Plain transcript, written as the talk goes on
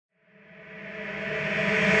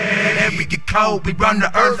cold, we run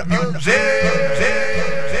the earth music.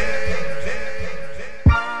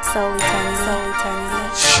 Soleternity.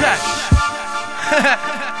 Check.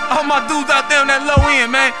 All my dudes out there on that low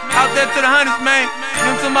end, man. Out there to the hundreds, man.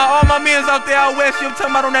 You know what I'm talking about? All my mans out there out west. You know what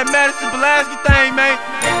I'm talking about on that Madison Pulaski thing, man.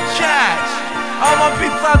 Check. All my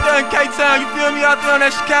people out there in K-Town, you feel me? Out there on that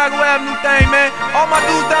Chicago Avenue thing, man. All my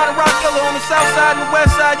dudes down in Rockville on the south side and the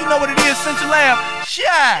west side, you know what it is, Central Ave.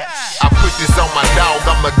 Check. I put this on my dog,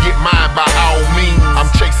 I'ma get mine by all means. I'm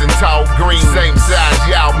chasing tall green, same size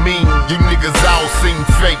y'all mean. You niggas all seem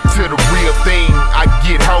fake to the real thing. I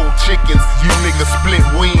get whole chickens, you niggas split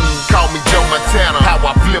wings. Call me Joe Montana, how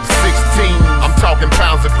I flip 16. I'm talking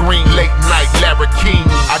pounds of green, late night Larry King.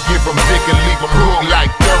 I give them dick and leave them hooked like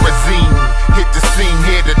Thorazine. Hit the scene,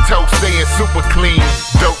 head to toe, staying super clean.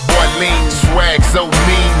 Dope boy lean, swag so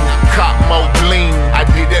mean. Cop mo bling, I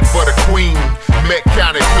did that for the queen. Met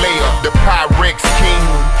County player, the Pyrex king.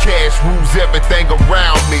 Cash rules everything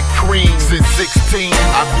around me, cream. Since 16,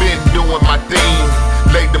 I've been doing my thing.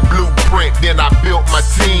 Laid the blueprint, then I built my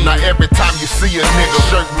team. Now every time you see a nigga,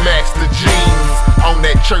 shirt match the jeans. On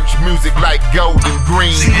that church music like gold and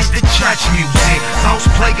green. See, this the church music. Those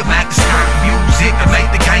play a Mac skirt music. I make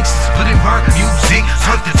the gangsters put in work music.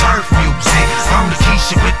 Turf to turf music. From the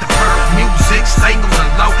Keisha with the perk music. Stay on the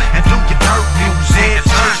low and do your dirt music.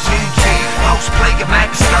 Church music. Those play a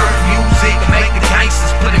Mac skirt music. I make the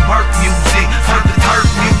gangsters put in work music. Turf to turf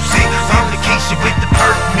music. From the Keisha with the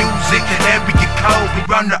perk music. And every get cold, we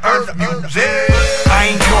run the earth music.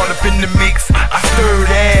 I ain't caught up in the mix, I stir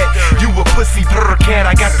that. You a pussy purr cat,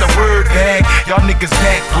 I got the word back. Y'all niggas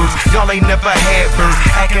backwards, y'all ain't never had birds.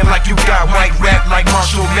 Acting like you got white rap like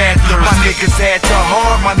Marshall Mathers. My niggas had the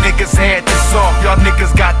hard, my niggas had the soft. Y'all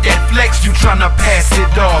niggas got that flex, you tryna pass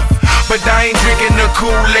it off. But I ain't drinking the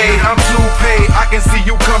Kool-Aid, I'm too paid. I can see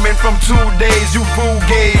you coming from 2 days, you fool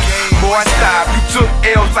gauge. Boy, stop, you took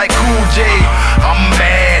L's like Cool J. I'm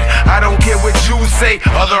mad, I don't care what you say.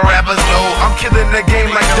 Other rappers know I'm killing the game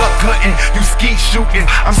like duck hunting. You skeet shooting,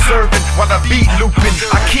 I'm serving while the beat looping.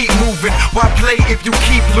 I keep moving, why play if you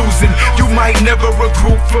keep losing? You might never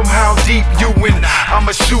regroup from how deep you in.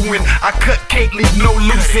 I'm a shoo-in, I cut, can't leave no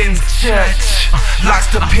loose ends. Church,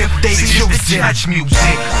 locks to pimp, they choosing. Church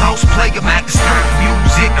music, those play a Mac skirt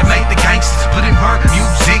music. I make the gangsters put in work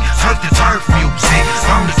music. Turf to turf music.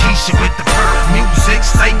 From the Keisha with the perk music.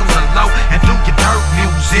 Stay on the low and do your dirt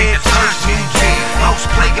music. Church music, those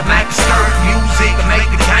play a Mac skirt music. I make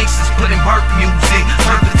the gangsters put in work music.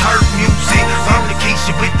 Turf to turf music. From the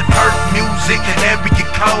Keisha with the perk music. And every get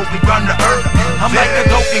cold, we run the earth music. I'm like a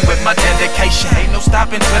dopey with my dedication. Ain't no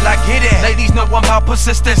stopping till I get it. Ladies know I'm about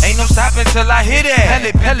persistence. Ain't no stopping till I hit it.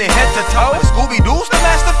 Pele, head to toe. Scooby-Doo's the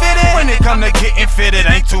master fitted. When it come to getting fitted,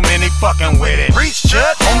 ain't too many fucking with it. Preach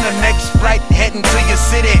church. On the next flight, heading to your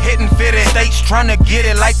city. Hitting fitted. States tryna get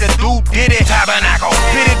it like the dude did it. Tabernacle.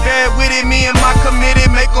 Fitted bad with it. Me and my committee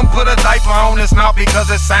make them put a diaper on his mouth because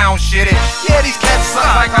it sounds shitty. Yeah, these cats suck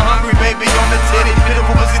like a hungry baby on the titty.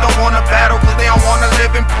 Pitiful cause they don't wanna battle cause they don't wanna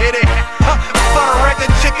live in pity. For the record,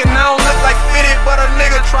 chicken, I don't look like fitted, but a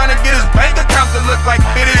nigga trying to get his bank account to look like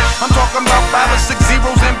fitted. I'm talking about 5 or 6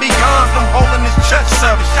 zeros and beyond from holding his church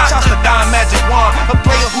service. Shouts to Don Magic Wand, a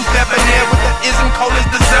player who's debonair with the ism cold as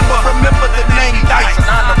December. Remember the name Dice and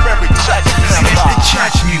honorary church. See, this the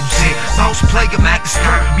church music. Those play a Mac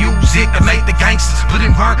skirt music. I make the gangsters put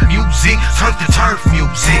in work music. Turf to turf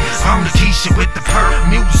music. From the Keisha with the perk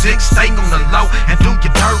music. Stay on the low and do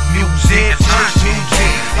your dirt music. Church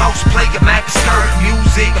music. Those play a Mac skirt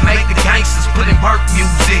music. I make the gangsters put in work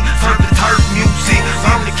music. Turf to turf music.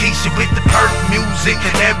 From the Keisha with the perk music.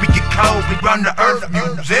 And every get cold, we run the earth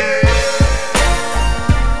music.